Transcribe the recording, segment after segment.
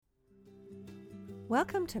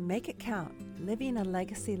Welcome to Make It Count, Living a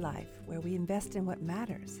Legacy Life, where we invest in what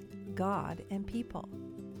matters, God and people.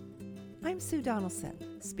 I'm Sue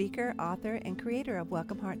Donaldson, speaker, author, and creator of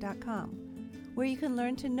WelcomeHeart.com, where you can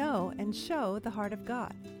learn to know and show the heart of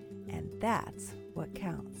God. And that's what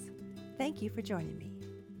counts. Thank you for joining me.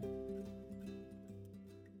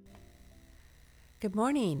 Good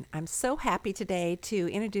morning. I'm so happy today to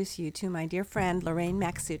introduce you to my dear friend, Lorraine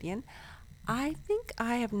Maksudian. I think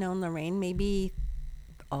I have known Lorraine maybe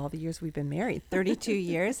all the years we've been married, 32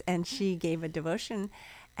 years, and she gave a devotion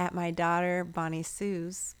at my daughter Bonnie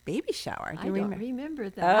Sue's baby shower. I don't remember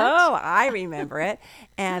that. Oh, I remember it.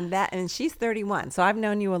 And she's 31, so I've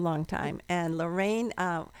known you a long time. And Lorraine,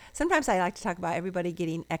 sometimes I like to talk about everybody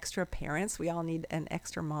getting extra parents. We all need an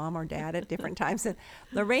extra mom or dad at different times. And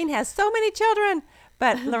Lorraine has so many children.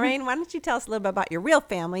 But Lorraine, why don't you tell us a little bit about your real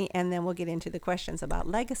family, and then we'll get into the questions about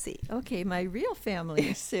legacy. Okay, my real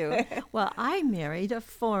family, Sue. Well, I married a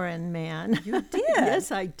foreign man. You did?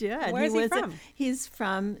 Yes, I did. Where is he from? He's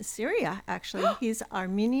from Syria, actually. He's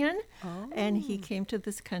Armenian, and he came to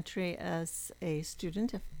this country as a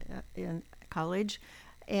student in college.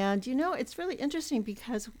 And, you know, it's really interesting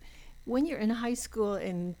because when you're in high school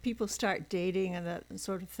and people start dating and that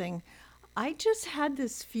sort of thing, I just had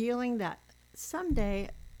this feeling that someday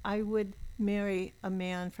I would marry a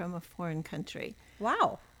man from a foreign country.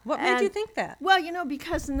 Wow. What made you think that? Well, you know,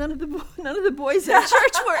 because none of the boys at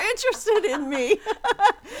church were interested in me.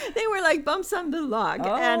 They were like bumps on the log.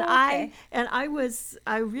 Oh, and okay.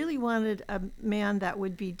 I really wanted a man that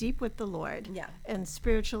would be deep with the Lord and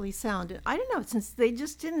spiritually sound. And I don't know, since they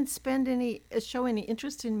just didn't show any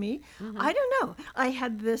interest in me, I don't know. I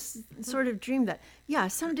had this sort of dream that,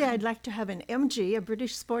 someday I'd like to have an MG, a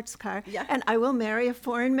British sports car, and I will marry a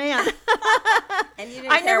foreign man. And you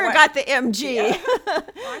didn't I never got the MG. Yeah.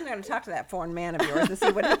 Well, I'm going to talk to that foreign man of yours and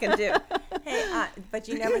see what he can do. Hey, but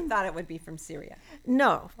you never thought it would be from Syria.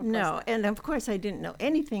 No. And of course I didn't know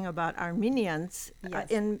anything about Armenians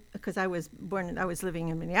because I was living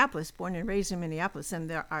in Minneapolis, born and raised in Minneapolis, and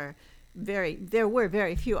there were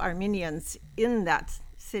very few Armenians in that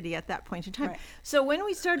city at that point in time. Right. So when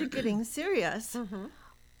we started getting serious,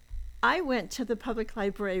 I went to the public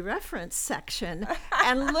library reference section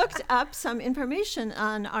and looked up some information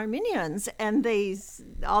on Armenians, and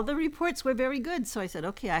all the reports were very good. So I said,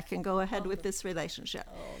 okay, I can go ahead with this relationship.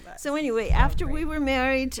 So anyway, after we were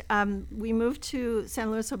married, we moved to San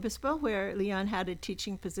Luis Obispo, where Leon had a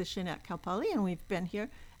teaching position at Cal Poly, and we've been here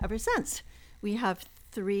ever since. We have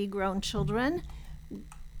 3 grown children,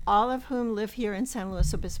 all of whom live here in San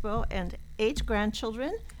Luis Obispo, and 8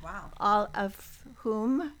 grandchildren, all of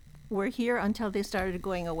whom were here until they started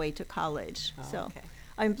going away to college.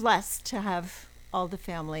 I'm blessed to have all the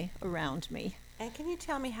family around me. And can you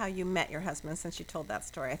tell me how you met your husband, since you told that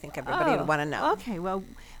story? I think everybody would want to know. Okay, well,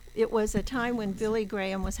 it was a time when Billy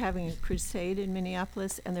Graham was having a crusade in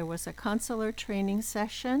Minneapolis, and there was a consular training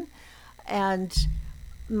session. And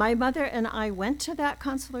my mother and I went to that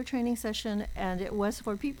consular training session, and it was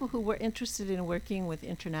for people who were interested in working with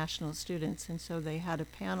international students. And so they had a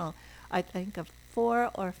panel, I think, of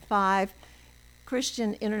 4 or 5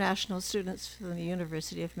 Christian international students from the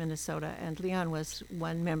University of Minnesota, and Leon was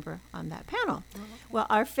one member on that panel. Well,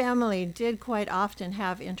 our family did quite often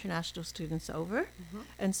have international students over,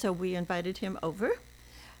 and so we invited him over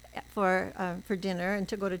for dinner and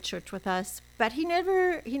to go to church with us. But he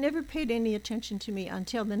never paid any attention to me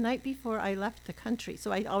until the night before I left the country.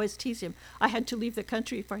 So I always tease him. I had to leave the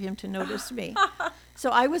country for him to notice me. So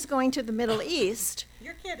I was going to the Middle East.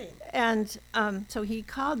 You're kidding. And so he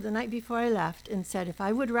called the night before I left and said if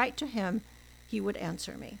I would write to him, he would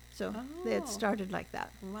answer me. So it started like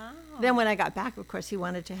that. Wow. Then when I got back, of course, he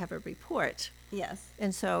wanted to have a report. Yes.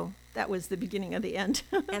 And so that was the beginning of the end.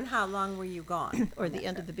 And how long were you gone? Or the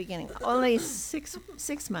end of the beginning. Only six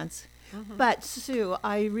months. But Sue,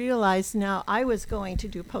 I realized now I was going to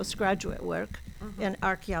do postgraduate work in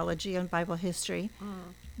archaeology and Bible history.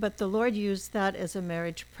 But the Lord used that as a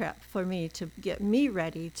marriage prep for me to get me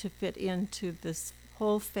ready to fit into this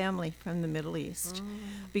whole family from the Middle East.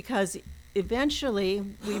 Because eventually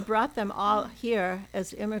we brought them all here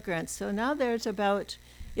as immigrants. So now there's about,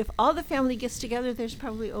 if all the family gets together, there's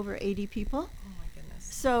probably over 80 people. Oh my goodness.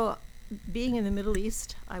 So being in the Middle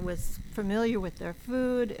East, I was familiar with their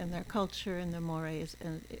food and their culture and their mores,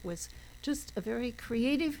 and it was just a very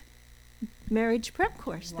creative marriage prep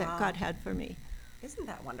course that God had for me. Isn't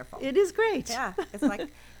that wonderful? It is great. Yeah,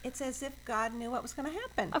 it's as if God knew what was going to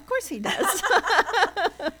happen. Of course he does.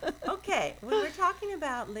 Okay, we were talking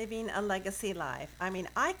about living a legacy life. I mean,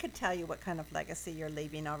 I could tell you what kind of legacy you're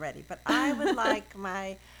leaving already, but I would like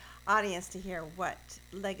audience to hear what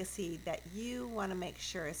legacy that you want to make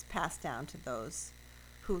sure is passed down to those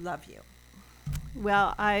who love you.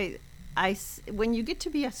 Well, when you get to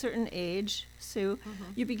be a certain age, Sue,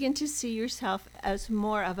 you begin to see yourself as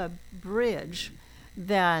more of a bridge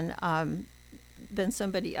than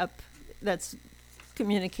somebody up that's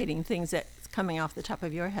communicating things that's coming off the top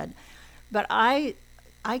of your head. But I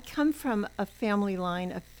come from a family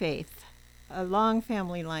line of faith, a long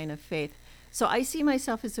family line of faith. So I see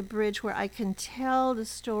myself as a bridge where I can tell the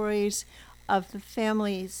stories of the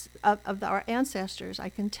families of our ancestors. I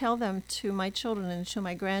can tell them to my children and to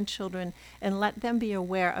my grandchildren and let them be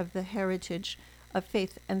aware of the heritage of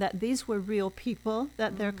faith and that these were real people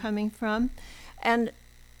that they're coming from. And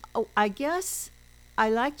I guess I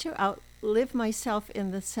like to outlive myself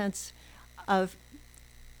in the sense of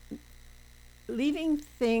leaving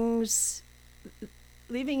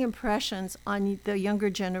impressions on the younger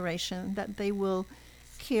generation that they will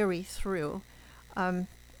carry through.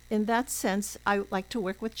 In that sense, I like to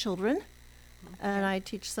work with children, and I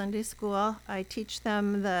teach Sunday school. I teach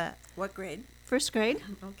them What grade? First grade.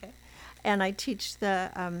 Okay. And I teach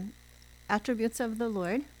the attributes of the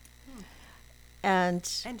Lord. And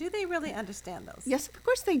do they really understand those? Yes, of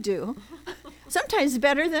course they do. Sometimes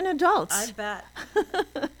better than adults. I bet.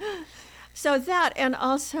 So that, and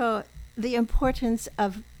also the importance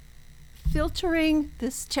of filtering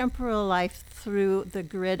this temporal life through the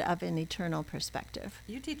grid of an eternal perspective.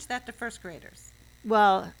 You teach that to first graders?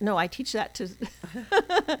 Well, no, I teach that to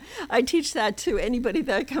anybody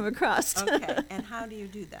that I come across. Okay, and how do you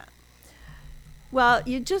do that? Well,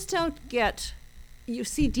 you just don't you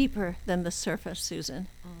see deeper than the surface, Susan.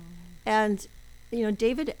 And,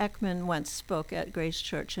 David Ekman once spoke at Grace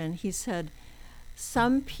Church, and he said,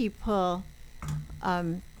 some people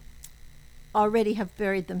already have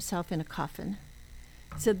buried themselves in a coffin.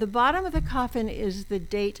 So the bottom of the coffin is the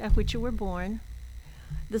date at which you were born.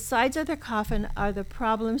 The sides of the coffin are the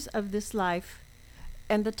problems of this life,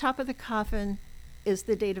 and the top of the coffin is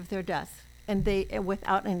the date of their death. And they,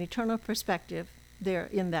 without an eternal perspective, they're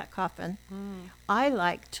in that coffin. I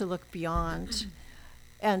like to look beyond.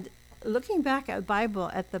 And looking back at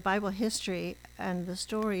the Bible history and the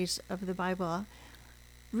stories of the Bible,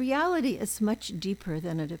 reality is much deeper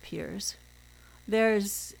than it appears.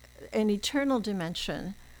 There's an eternal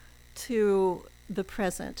dimension to the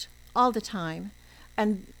present all the time.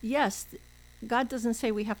 And yes, God doesn't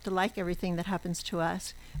say we have to like everything that happens to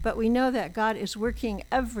us, but we know that God is working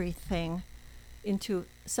everything into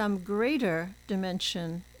some greater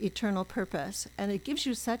dimension, eternal purpose. And it gives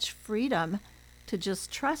you such freedom to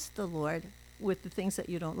just trust the Lord with the things that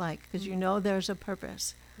you don't like, because you know there's a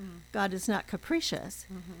purpose. God is not capricious.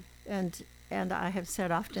 And I have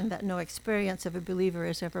said often that no experience of a believer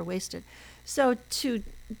is ever wasted. So to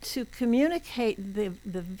communicate the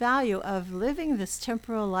value of living this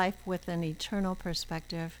temporal life with an eternal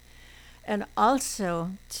perspective, and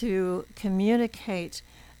also to communicate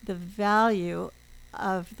the value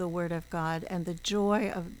of the Word of God and the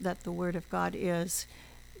joy that the Word of God is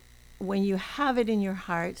when you have it in your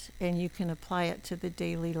heart and you can apply it to the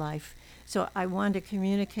daily life. So I want to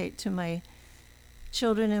communicate to my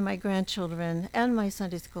children and my grandchildren and my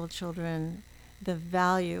Sunday school children the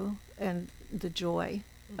value and the joy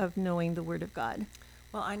of knowing the Word of God.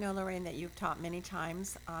 Well, I know, Lorraine, that you've taught many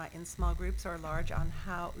times in small groups or large on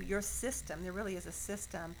how your system, there really is a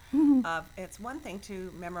system of, it's one thing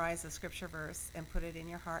to memorize a scripture verse and put it in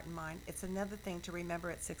your heart and mind. It's another thing to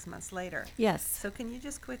remember it 6 months later. Yes. So can you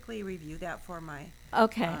just quickly review that for my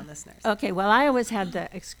listeners? Okay, well, I always had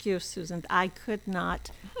the excuse, Susan, I could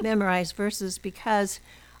not memorize verses because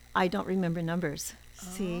I don't remember numbers.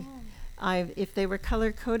 See? If they were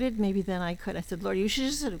color-coded, maybe then I could. I said, Lord, you should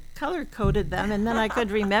just have color-coded them, and then I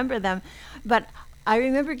could remember them. But I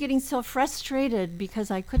remember getting so frustrated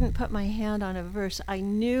because I couldn't put my hand on a verse. I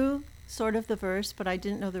knew sort of the verse, but I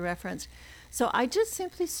didn't know the reference. So I just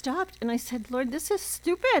simply stopped, and I said, Lord, this is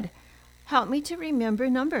stupid. Help me to remember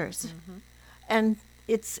numbers. And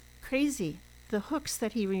it's crazy, the hooks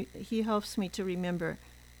that he helps me to remember,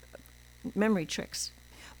 memory tricks.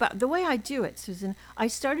 But the way I do it, Susan, I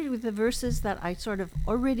started with the verses that I sort of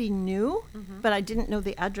already knew, but I didn't know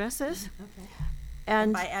the addresses. Okay.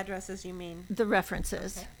 And by addresses, you mean? The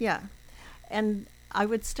references, okay. Yeah. And I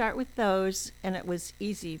would start with those, and it was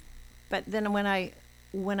easy. But then when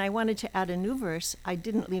I wanted to add a new verse, I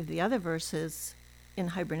didn't leave the other verses in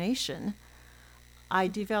hibernation. I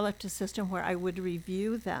developed a system where I would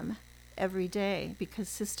review them every day, because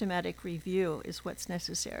systematic review is what's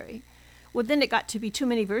necessary. Well, then it got to be too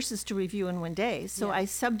many verses to review in one day, so I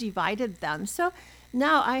subdivided them. So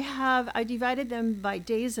now I divided them by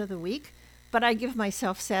days of the week, but I give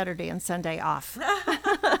myself Saturday and Sunday off.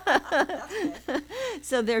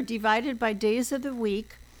 So they're divided by days of the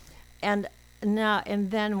week, and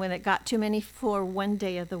then when it got too many for one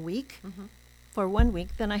day of the week, for 1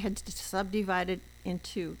 week, then I had to subdivide it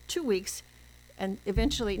into 2 weeks, and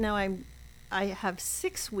eventually now I have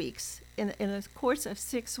 6 weeks. In a course of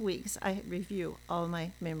 6 weeks, I review all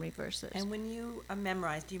my memory verses. And when you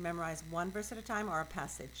memorize, do you memorize one verse at a time or a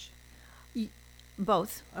passage?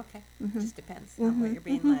 Both. Okay. Just depends on where you're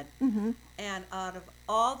being led. And out of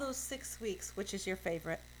all those 6 weeks, which is your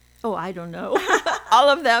favorite? Oh, I don't know. All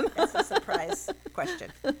of them. It's a surprise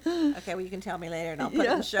question. Okay, well, you can tell me later, and I'll put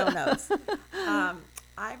it in the show notes.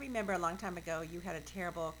 I remember a long time ago you had a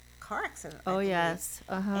terrible car accident. Oh, yes.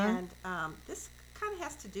 And this kind of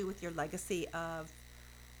has to do with your legacy of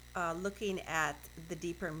looking at the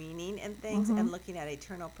deeper meaning in things and looking at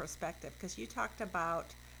eternal perspective. Because you talked about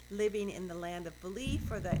living in the land of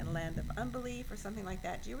belief or the land of unbelief or something like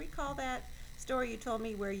that. Do you recall that story you told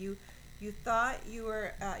me where you thought you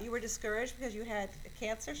were discouraged because you had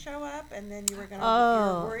cancer show up, and then you were you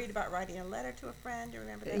were worried about writing a letter to a friend? Do you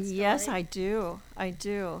remember that story? Yes, I do.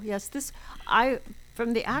 Yes,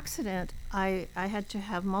 from the accident, I had to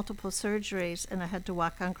have multiple surgeries, and I had to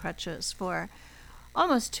walk on crutches for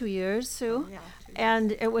almost 2 years, Sue. Oh, yeah, 2 years.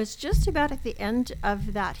 And it was just about at the end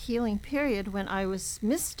of that healing period when I was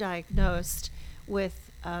misdiagnosed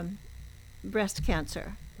with breast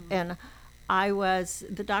cancer. And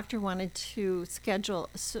the doctor wanted to schedule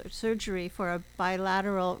surgery for a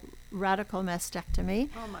bilateral radical mastectomy.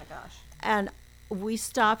 Oh my gosh. And we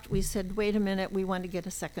stopped. We said, wait a minute, we want to get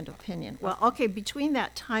a second opinion. Well, okay, between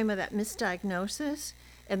that time of that misdiagnosis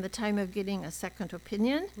and the time of getting a second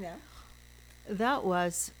opinion, that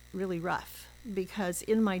was really rough, because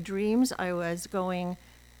in my dreams I was going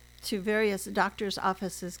to various doctors'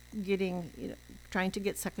 offices trying to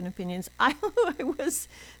get second opinions. I was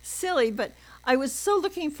silly, but I was so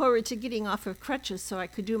looking forward to getting off of crutches so I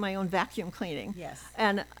could do my own vacuum cleaning. Yes.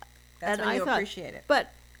 And That's when I you thought, appreciate it.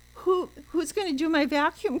 But who's going to do my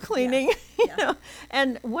vacuum cleaning? Yeah. You know?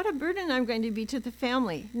 And what a burden I'm going to be to the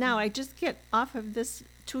family. Now I just get off of this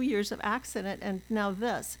 2 years of accident, and now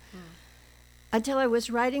this. Until I was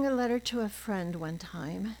writing a letter to a friend one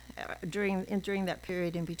time during that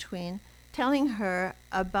period in between, telling her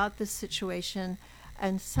about this situation,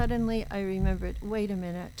 and suddenly I remembered, wait a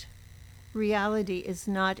minute, reality is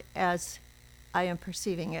not as I am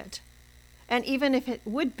perceiving it. And even if it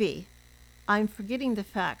would be, I'm forgetting the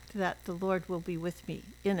fact that the Lord will be with me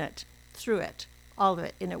in it, through it, all of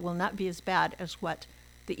it, and it will not be as bad as what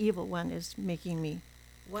the evil one is making me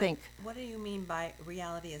think. What do you mean by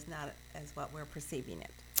reality is not as what we're perceiving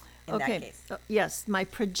it in that case? Yes, my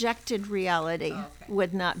projected reality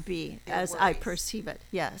would not be as I perceive it.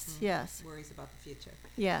 Yes, yes. Worries about the future.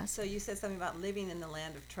 Yes. So you said something about living in the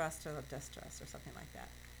land of trust or of distrust or something like that.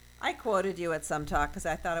 I quoted you at some talk because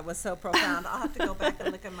I thought it was so profound. I'll have to go back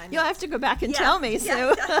and look at my notes. You'll have to go back and tell me,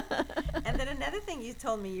 Sue. And then another thing you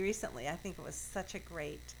told me recently, I think it was such a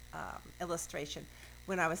great illustration,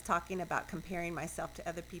 when I was talking about comparing myself to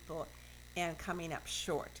other people and coming up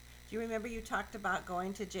short. Do you remember you talked about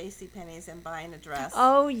going to JCPenney's and buying a dress?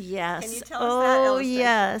 Oh, yes. Can you tell us that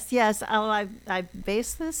illustration? Yes. I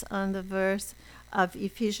base this on the verse of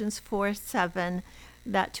Ephesians 4:7,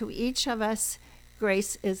 that to each of us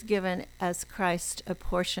grace is given as Christ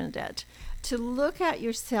apportioned it. To look at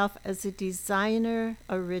yourself as a designer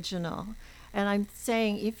original. And I'm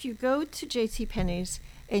saying, if you go to JCPenney's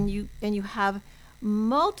and you have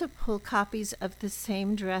multiple copies of the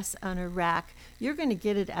same dress on a rack, you're going to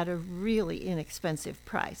get it at a really inexpensive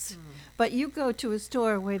price. But you go to a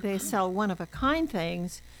store where they sell one-of-a-kind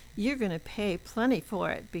things, you're going to pay plenty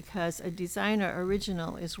for it, because a designer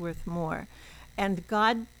original is worth more. And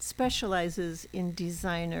God specializes in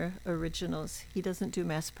designer originals. He doesn't do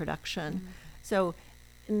mass production. So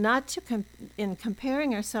not to in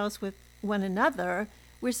comparing ourselves with one another,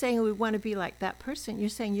 we're saying we want to be like that person. You're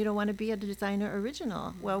saying you don't want to be a designer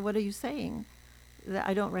original. Well, what are you saying? That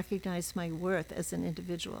I don't recognize my worth as an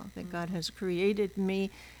individual, that God has created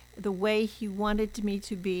me the way He wanted me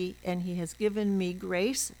to be, and He has given me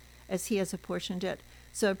grace as He has apportioned it.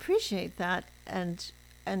 So appreciate that, and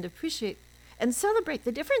appreciate and celebrate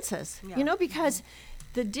the differences, because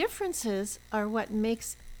the differences are what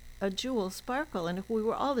makes a jewel sparkle. And if we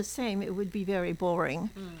were all the same, it would be very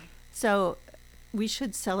boring. So we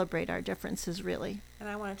should celebrate our differences, really. And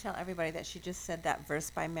I want to tell everybody that she just said that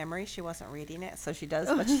verse by memory. She wasn't reading it, so she does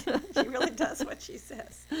what she really does what she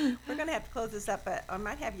says. We're going to have to close this up, but I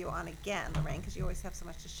might have you on again, Lorraine, because you always have so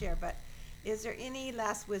much to share. But is there any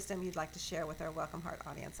last wisdom you'd like to share with our Welcome Heart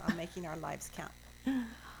audience on making our lives count?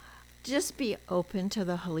 just be open to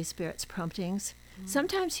the Holy Spirit's promptings.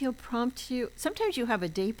 Sometimes he'll prompt you. Sometimes you have a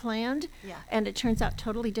day planned, and it turns out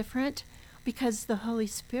totally different because the Holy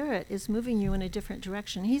Spirit is moving you in a different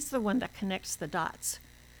direction. He's the one that connects the dots.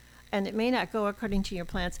 And it may not go according to your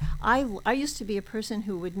plans. I used to be a person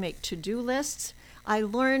who would make to-do lists. I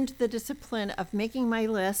learned the discipline of making my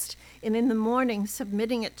list and in the morning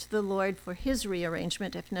submitting it to the Lord for his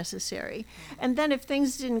rearrangement if necessary. And then if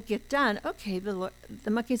things didn't get done, okay, the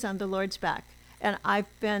monkey's on the Lord's back. And I've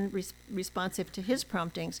been responsive to his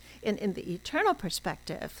promptings. And in the eternal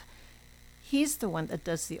perspective, he's the one that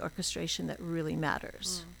does the orchestration that really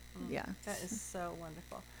matters. Yeah. That is so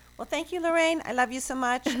wonderful. Well, thank you, Lorraine. I love you so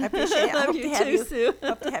much. I appreciate it. I love you too, Sue.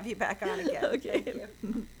 Hope to have you back on again. Okay. Thank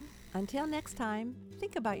you. Until next time,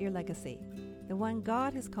 think about your legacy, the one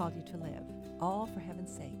God has called you to live, all for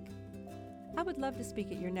heaven's sake. I would love to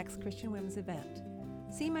speak at your next Christian Women's event.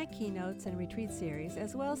 See my keynotes and retreat series,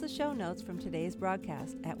 as well as the show notes from today's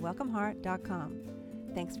broadcast at welcomeheart.com.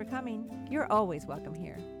 Thanks for coming. You're always welcome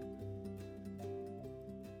here.